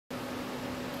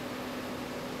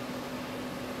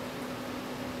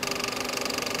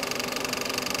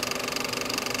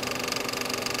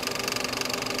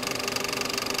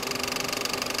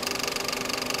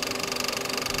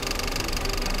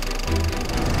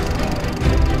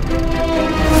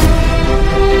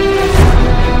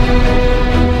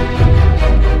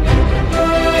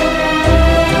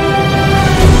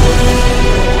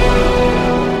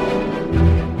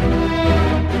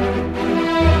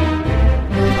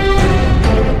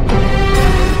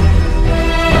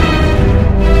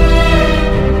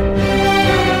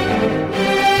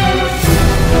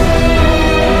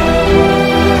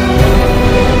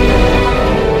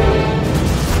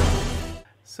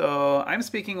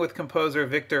speaking with composer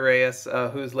Victor Reyes,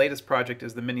 whose latest project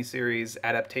is the miniseries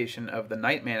adaptation of The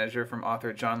Night Manager from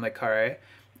author John Le Carre.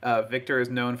 Victor is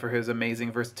known for his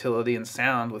amazing versatility and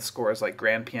sound with scores like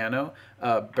Grand Piano,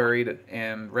 Buried,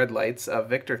 and Red Lights.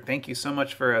 Victor, thank you so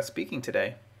much for speaking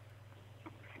today.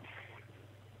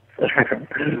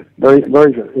 Very,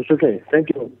 very good. It's okay. Thank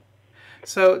you.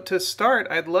 So to start,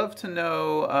 I'd love to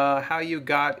know how you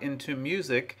got into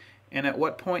music, and at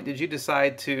what point did you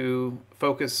decide to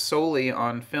focus solely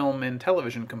on film and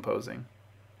television composing?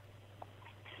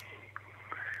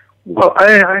 Well,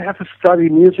 I have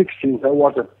studied music since I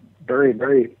was a very,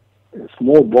 very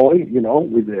small boy, you know,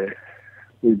 with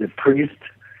the priest,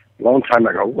 long time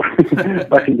ago,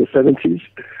 back in the 70s.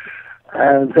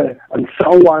 And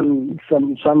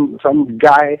some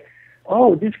guy,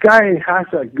 oh, this guy has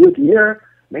a good ear,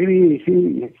 maybe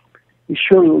he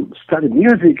should study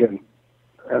music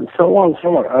and so on,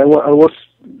 so on. I was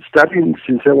studying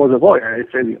since I was a boy, I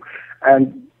tell you.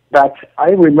 But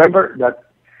I remember that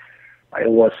I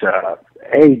was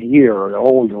 8 years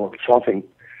old or something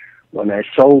when I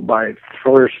saw my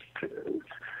first,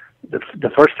 the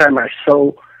first time I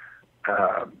saw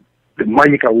the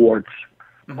Magic Awards,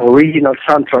 original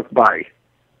soundtrack by,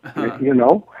 you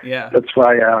know? Yeah. That's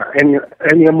why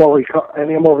Ennio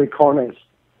Morricone's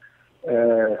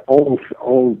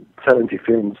all 70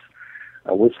 films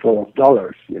was full of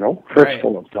dollars, you know, first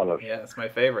full of dollars. Yeah, it's my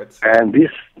favorites. And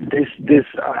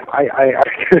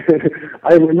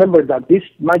I remember that this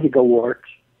Magic Awards,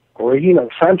 original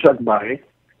soundtrack by,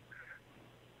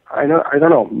 I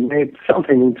don't know, made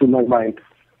something into my mind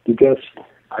because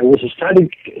I was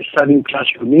studying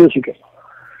classical music,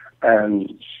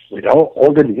 and with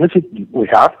all the music we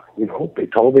have, you know,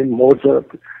 Beethoven, Mozart,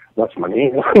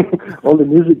 Rachmaninoff, all the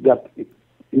music that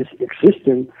is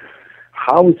existing.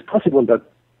 How is it possible that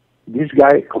this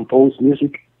guy composed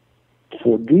music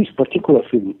for this particular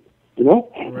film, you know?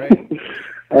 Right.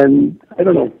 And I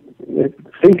don't know,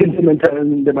 thinking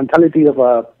the mentality of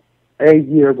a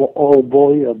 8-year-old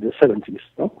boy of the 70s,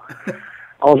 no?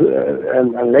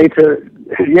 And later,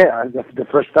 yeah, the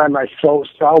first time I saw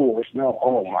Star Wars, no,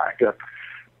 oh my God,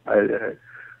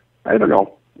 I don't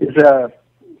know. There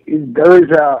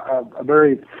is a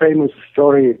very famous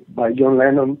story by John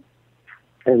Lennon,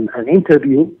 an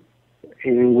interview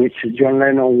in which John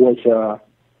Lennon was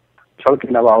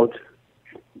talking about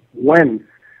when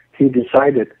he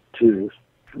decided to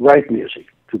write music,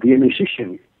 to be a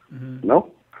musician,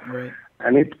 no? Right.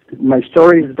 And my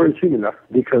story is very similar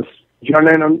because John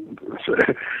Lennon,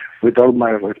 with all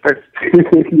my respect,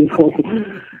 you know,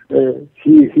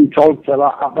 he talks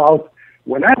about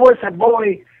when I was a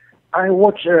boy, I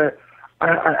watched,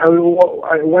 I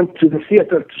went to the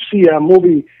theater to see a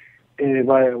movie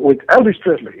with Elvis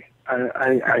Presley,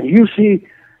 and you see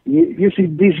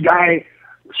this guy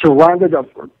surrounded of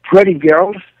pretty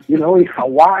girls, you know, in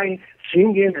Hawaii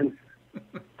singing,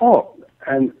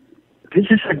 and this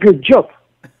is a good job.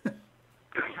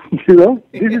 You know,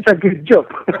 this is a good job.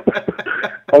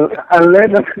 and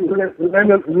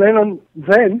Lennon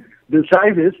then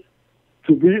decided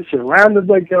to be surrounded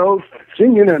by girls,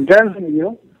 singing and dancing, you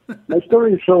know. My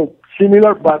story is so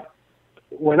similar, but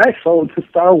when I saw the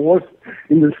Star Wars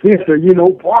in the theater, you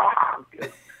know, wow!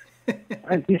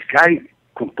 And this guy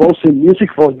composing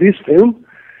music for this film,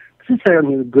 this is a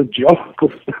good job,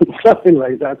 something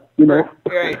like that, you know.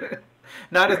 Right.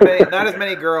 Not as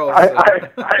many girls.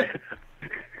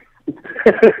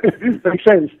 Makes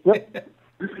sense.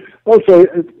 Also,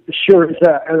 sure, it's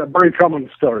a very common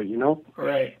story, you know.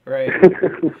 Right.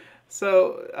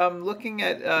 So, looking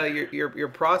at your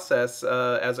process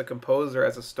as a composer,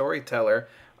 as a storyteller,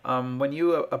 when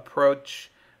you approach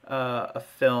a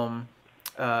film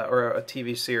or a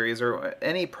TV series or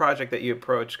any project that you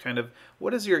approach, kind of,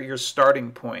 what is your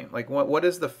starting point? Like, what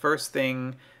is the first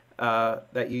thing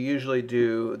that you usually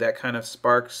do that kind of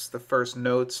sparks the first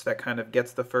notes, that kind of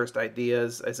gets the first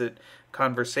ideas? Is it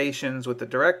conversations with the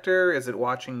director? Is it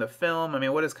watching the film? I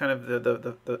mean, what is kind of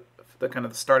the kind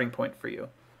of the starting point for you?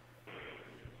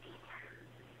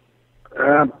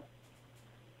 I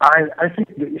think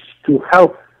it's to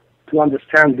help to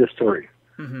understand the story.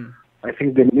 I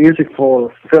think the music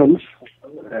for films,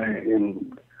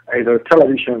 in either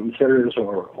television series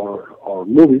or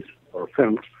movies or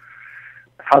films,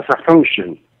 has a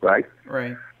function, right?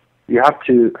 Right. You have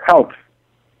to help.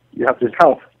 You have to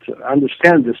help to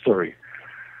understand the story.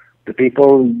 The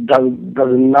people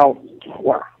doesn't know,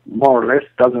 well, more or less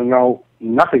doesn't know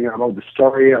nothing about the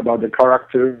story, about the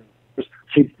characters.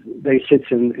 They sit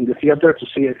in the theater to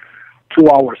see a 2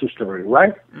 hours story,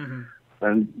 right?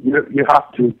 And you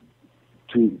have to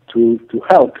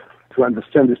help to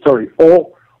understand the story,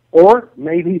 or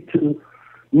maybe to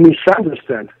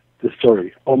misunderstand the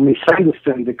story or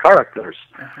misunderstand the characters.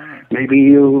 Maybe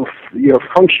your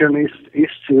function is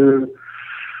to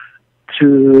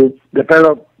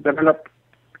develop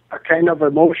a kind of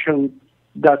emotion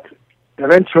that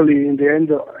eventually at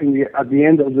the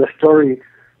end of the story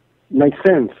makes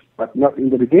sense, but not in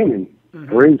the beginning,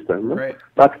 for instance. No? Right.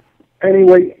 But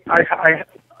anyway,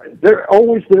 there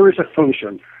is a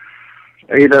function,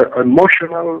 either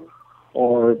emotional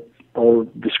or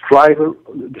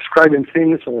describing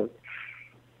things, or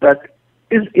that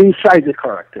is inside the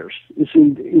characters, is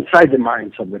inside the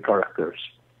minds of the characters,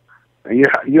 and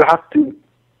you have to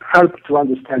help to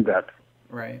understand that.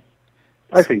 Right.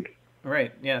 I think.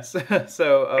 Right. Yes.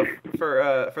 So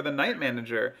for the Night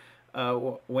Manager,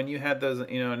 when you had those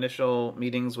initial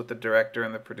meetings with the director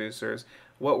and the producers,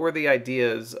 what were the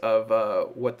ideas of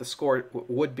what the score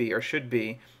would be or should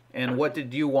be, and what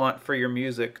did you want for your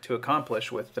music to accomplish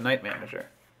with the Night Manager?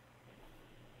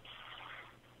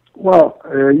 Well,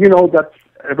 you know that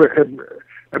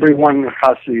everyone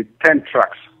has 10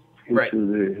 tracks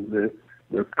into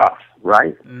the cast,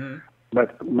 right? Mm-hmm.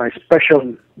 But my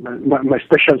specialty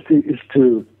is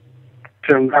to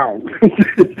turn down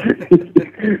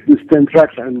these 10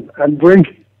 tracks and bring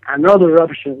another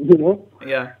option, you know?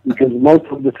 Yeah. Because most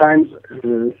of the times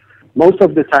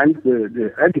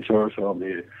the editors or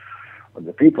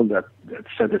the people that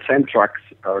set the same tracks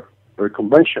are very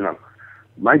conventional.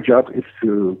 My job is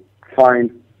to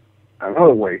find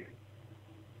another way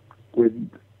with,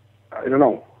 I don't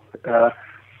know, as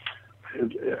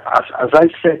I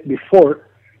said before,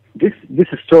 this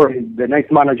story, The Night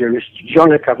Manager, is John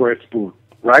Le Carré's book,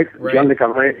 right? John Le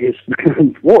Carré is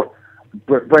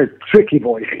very tricky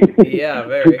boy. Yeah,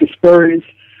 very. Tricky stories,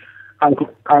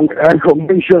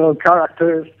 unconventional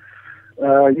characters.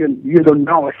 You don't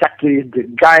know exactly if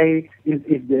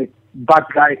the bad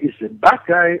guy is a bad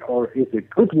guy or is a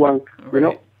good one, you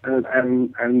know,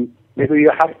 and maybe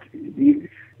you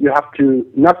have to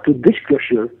not to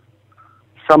disclosure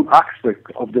some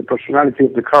aspect of the personality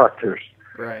of the characters.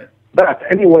 Right. But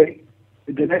anyway,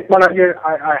 The Night Manager,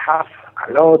 I have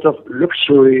a lot of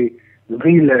luxury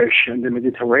village in the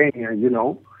Mediterranean, you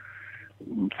know,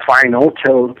 fine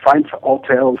hotels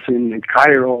in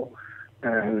Cairo,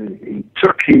 in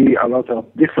Turkey, a lot of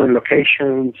different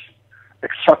locations,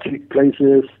 exotic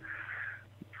places,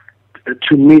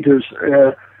 to meet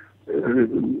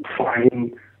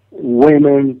fine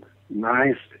women,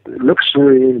 nice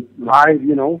luxury life,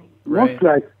 you know, not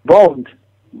like Bond,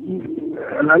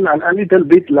 a little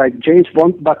bit like James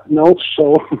Bond, but not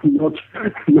so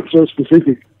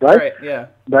specific, right? Right. Yeah.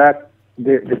 But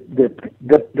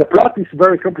the plot is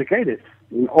very complicated.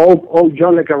 In all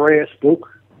John Le Carré's books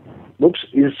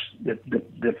is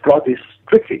the plot is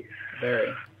tricky.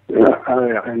 Very.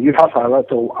 And you have a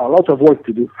lot of work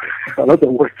to do. A lot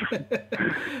of work.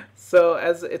 So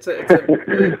as it's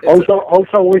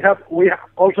also we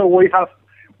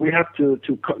have to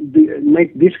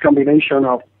make this combination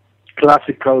of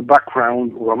classical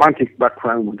background, romantic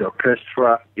background with the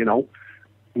orchestra, you know,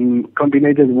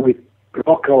 combined with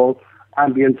local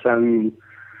ambience, and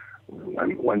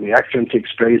when the action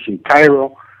takes place in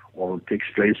Cairo or takes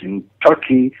place in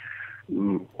Turkey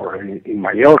or in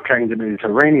Mallorca in the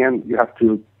Mediterranean, you have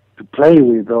to play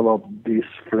with all of these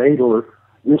flavor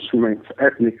instruments,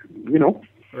 ethnic, you know.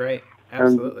 Right.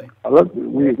 Absolutely.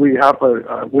 And we have a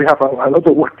lot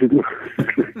of work to do.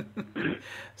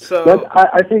 So, but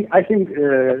I think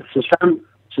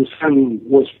Suzanne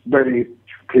was very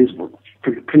pleased.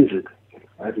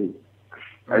 I think.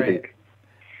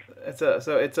 It's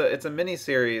a mini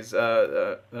series,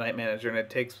 The Night Manager, and it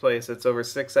takes place. It's over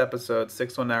 6 episodes,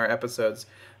 6 1-hour episodes.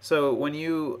 So when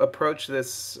you approach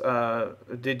this,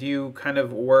 did you kind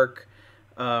of work,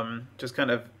 just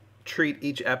kind of treat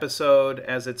each episode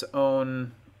as its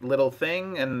own little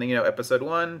thing, and episode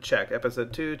 1 check,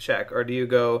 episode 2 check, or do you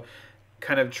go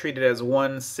kind of treat it as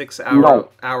one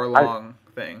 6-hour long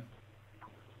thing?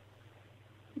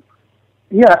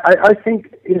 Yeah, I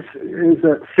think it's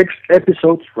 6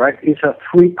 episodes, right? It's a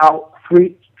 3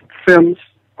 films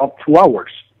of 2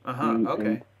 hours.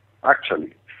 Okay.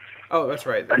 Actually. Oh, that's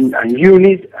right. And you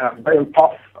need a very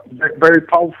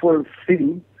powerful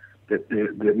theme,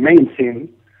 the main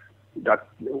theme,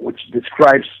 which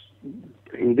describes,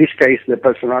 in this case, the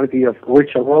personality of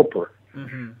Richard Roper,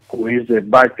 who is the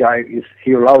bad guy, is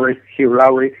Hugh Laurie,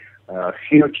 a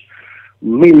huge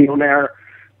millionaire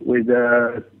with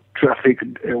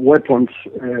weapons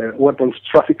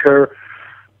trafficker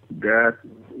that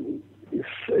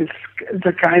is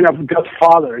a kind of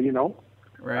godfather, you know.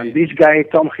 Right. And this guy,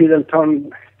 Tom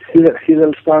Hiddleston,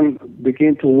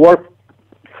 began to work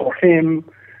for him,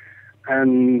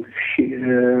 and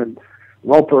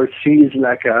Roper sees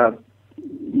like a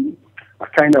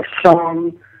kind of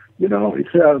son. You know,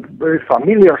 it's a very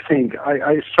familiar thing.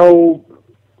 I saw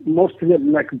most of it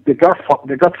like the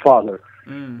Godfather.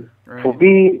 Right. For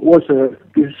me,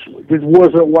 this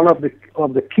was one of the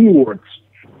keywords.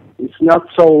 It's not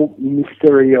so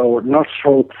mystery or not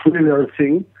so thriller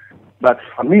thing, but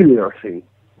familiar thing.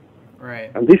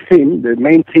 Right. And this theme, the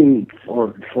main theme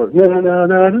for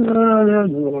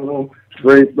no,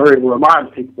 it's very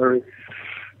romantic, very,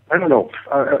 I don't know.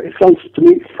 It sounds to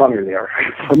me familiar.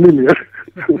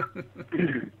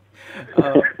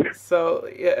 So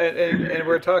yeah, and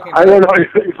we're talking. I don't know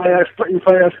if I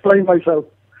explain myself.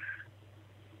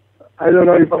 I don't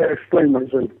know if I explained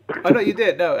myself. Oh no, you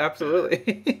did. No,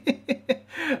 absolutely.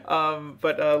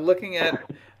 But looking at.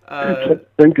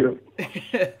 Thank you.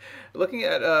 Looking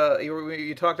at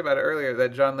you talked about it earlier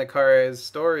that John le Carré's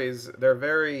stories, they're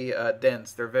very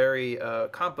dense, they're very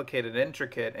complicated,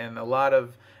 intricate, and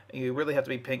you really have to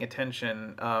be paying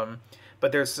attention.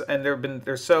 But they're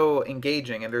so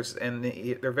engaging, and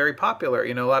they're very popular.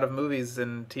 You know, a lot of movies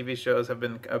and TV shows have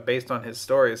been based on his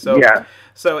stories. So yeah.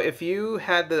 So if you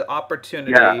had the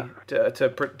opportunity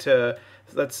to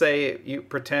let's say you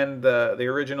pretend the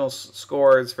original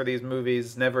scores for these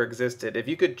movies never existed. If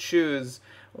you could choose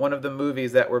one of the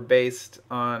movies that were based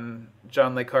on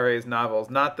John le Carré's novels,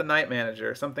 not The Night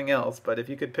Manager, something else, but if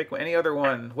you could pick any other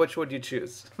one, which would you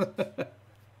choose?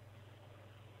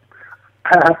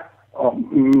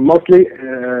 Mostly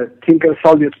Tinker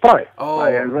Soldier Spy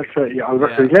by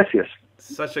Alberto Iglesias.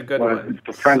 Such a good one.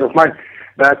 It's a friend of mine.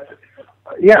 But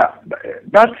you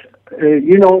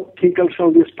know, Tinker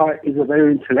Soldier Spy is a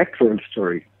very intellectual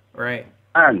story. Right.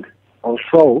 And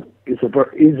also,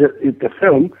 the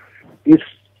film is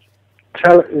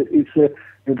a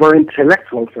very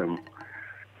intellectual film.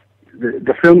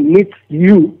 The film needs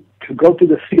you to go to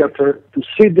the theater, to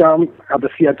sit down at the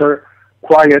theater,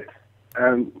 quiet,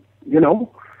 and, you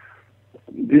know,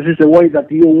 this is the way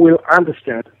that you will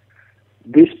understand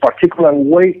this particular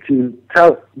way to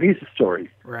tell this story.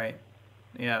 Right.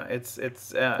 Yeah, it's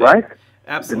right.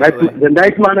 Absolutely. The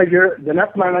Night Manager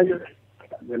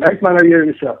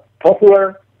is a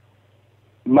popular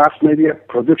mass media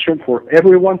production for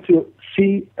everyone to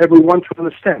see, everyone to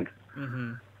understand.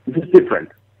 Mm-hmm. This is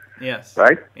different. Yes.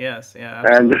 Right. Yes. Yeah.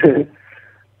 Absolutely.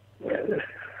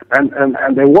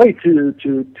 And the way to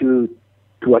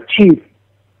achieve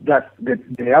that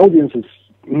the audiences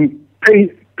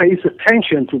pays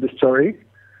attention to the story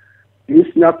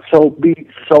is not be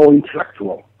so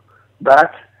intellectual,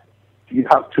 but you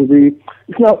have to be.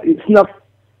 It's not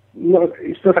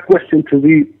a question to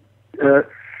be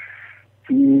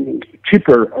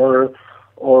cheaper or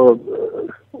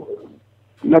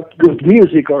not good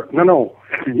music or no.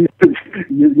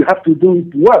 You have to do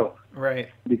it well. Right.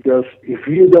 Because if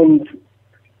you don't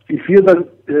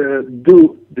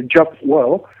do the job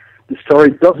well, the story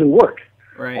doesn't work.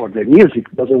 Right. Or the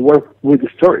music doesn't work with the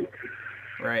story.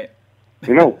 Right.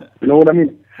 You know what I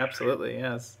mean? Absolutely,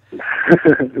 yes.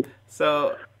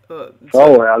 So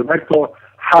Alberto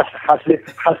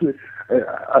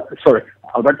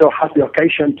Alberto has the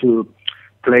occasion to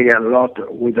play a lot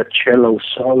with the cello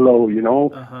solo, you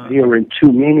know, during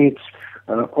 2 minutes.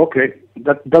 Okay,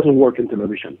 that doesn't work in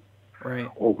television. Right.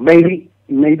 Or maybe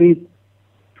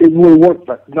it will work,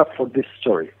 but not for this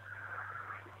story.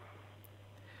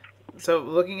 So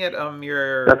looking at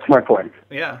your... That's my point.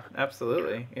 Yeah,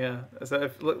 absolutely. Yeah. So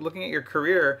looking at your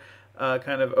career,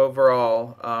 kind of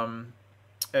overall,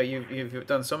 you've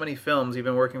done so many films. You've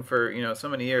been working for so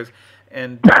many years,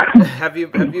 and have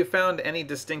you found any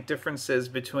distinct differences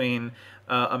between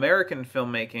American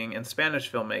filmmaking and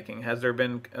Spanish filmmaking? Has there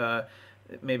been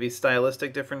maybe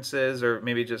stylistic differences, or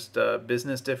maybe just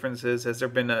business differences? Has there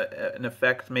been an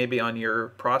effect maybe on your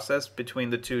process between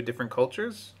the two different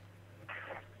cultures?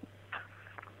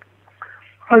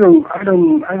 I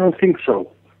don't think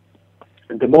so.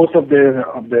 The most of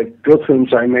the good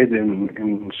films I made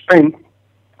in Spain,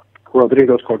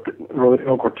 Rodrigo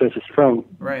Cortés's film,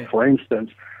 right. For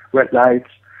instance, Red Lights,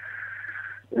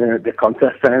 The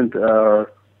Contestant,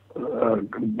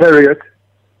 Buried,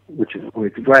 which is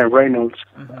with Ryan Reynolds.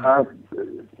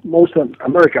 Most of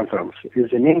American films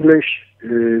is in English,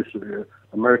 is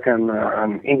American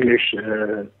and English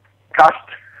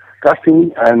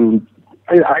casting, and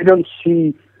I don't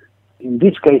see in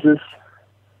these cases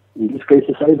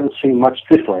I don't see much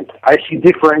different. I see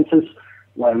differences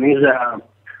when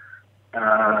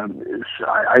I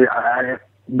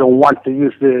don't want to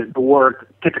use the word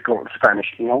typical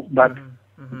Spanish, but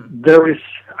there is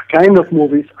a kind of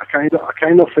movies, a kind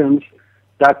of films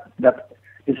that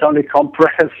is only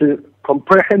comprehensive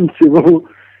comprehensible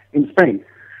in Spain.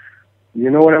 You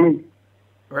know what I mean?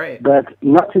 Right. But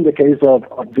not in the case of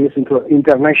these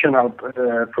international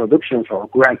productions or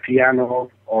Grand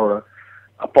Piano or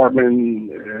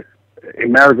Apartment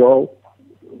Emergo,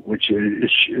 which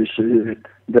is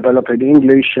developed in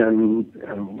English, and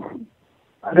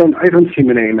I don't see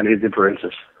many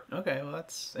differences. Okay, well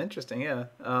that's interesting. Yeah.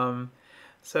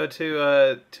 So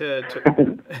to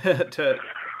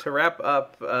to wrap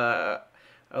up,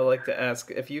 I'd like to ask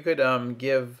if you could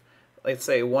give, let's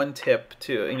say, one tip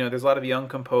to, there's a lot of young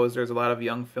composers, a lot of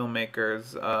young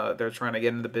filmmakers. They're trying to get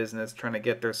into the business, trying to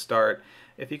get their start.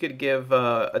 If you could give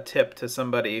a tip to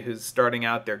somebody who's starting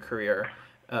out their career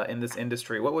in this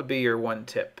industry, what would be your one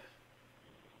tip?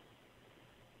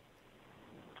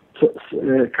 So,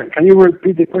 can you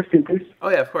repeat the question, please? Oh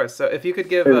yeah, of course. So if you could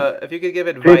give advice,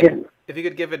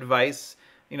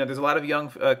 there's a lot of young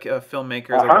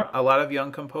filmmakers, a lot of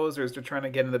young composers. They're trying to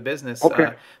get in the business.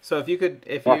 Okay. So if you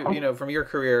from your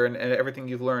career and everything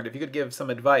you've learned, if you could give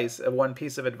some advice, one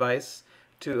piece of advice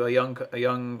to a young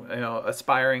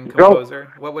aspiring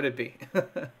composer, what would it be?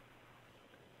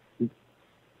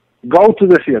 Go to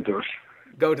the theaters.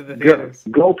 Go to the theaters.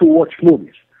 Go to watch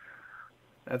movies.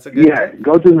 That's a good tip.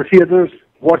 Go to the theaters,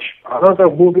 watch a lot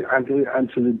of movies and to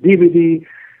the DVD,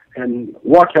 and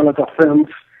watch a lot of films.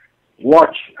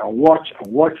 Watch,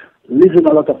 listen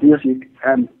a lot of music,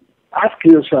 and ask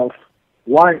yourself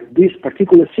why this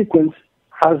particular sequence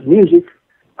has music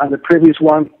and the previous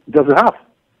one doesn't have.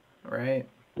 Right.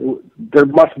 There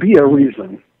must be a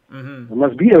reason. Mm-hmm. There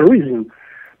must be a reason.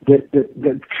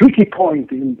 The tricky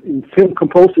point in film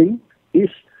composing is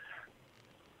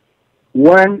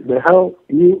when the hell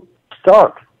you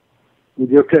start with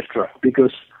the orchestra,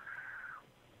 because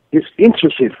it's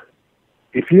intrusive.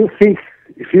 If you think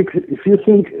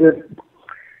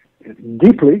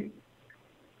deeply,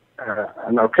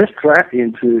 an orchestra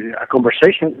into a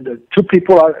conversation, the two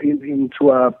people are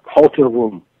into a hotel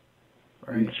room,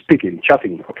 right, speaking,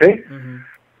 chatting, okay? Mm-hmm.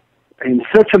 In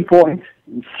certain point,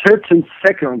 in certain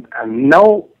second, and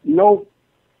no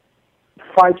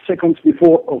 5 seconds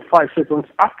before or 5 seconds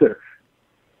after,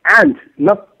 and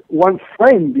not one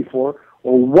frame before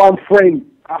or one frame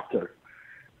after.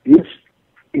 It's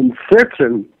in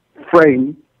certain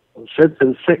frame,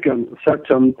 certain second,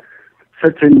 certain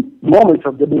moments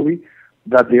of the movie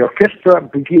that the orchestra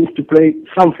begins to play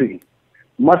something.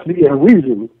 Must be a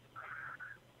reason,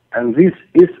 and this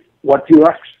is what you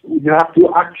have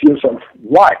to ask yourself.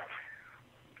 Why?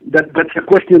 That's a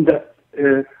question that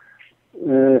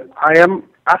I am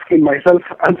asking myself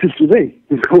until today.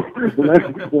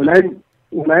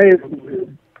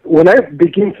 When I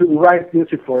begin to write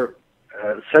music for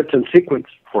a certain sequence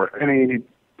for any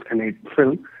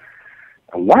film,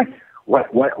 and why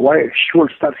I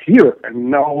should start here and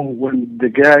now when the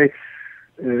guy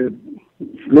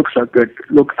looks at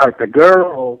the girl,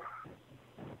 or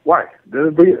why?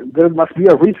 There must be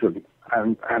a reason,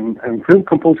 and film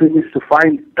composing is to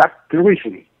find the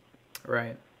reason.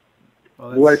 Right.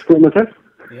 Well, do I explain myself?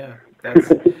 Yeah,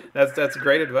 that's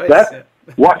great advice. Yeah.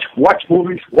 Watch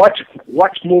movies,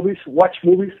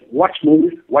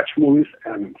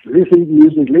 and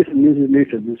listen music.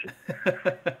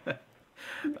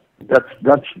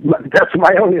 That's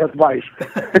my only advice.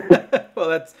 Well,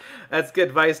 that's good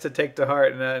advice to take to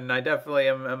heart, and I definitely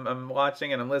am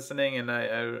watching and I'm listening, and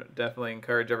I definitely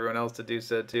encourage everyone else to do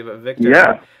so too. But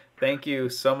Victor, thank you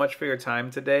so much for your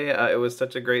time today. It was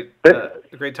such a great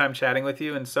time chatting with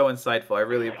you, and so insightful. I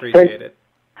really appreciate it.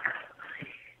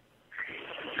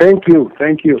 Thank you.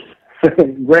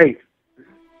 Great.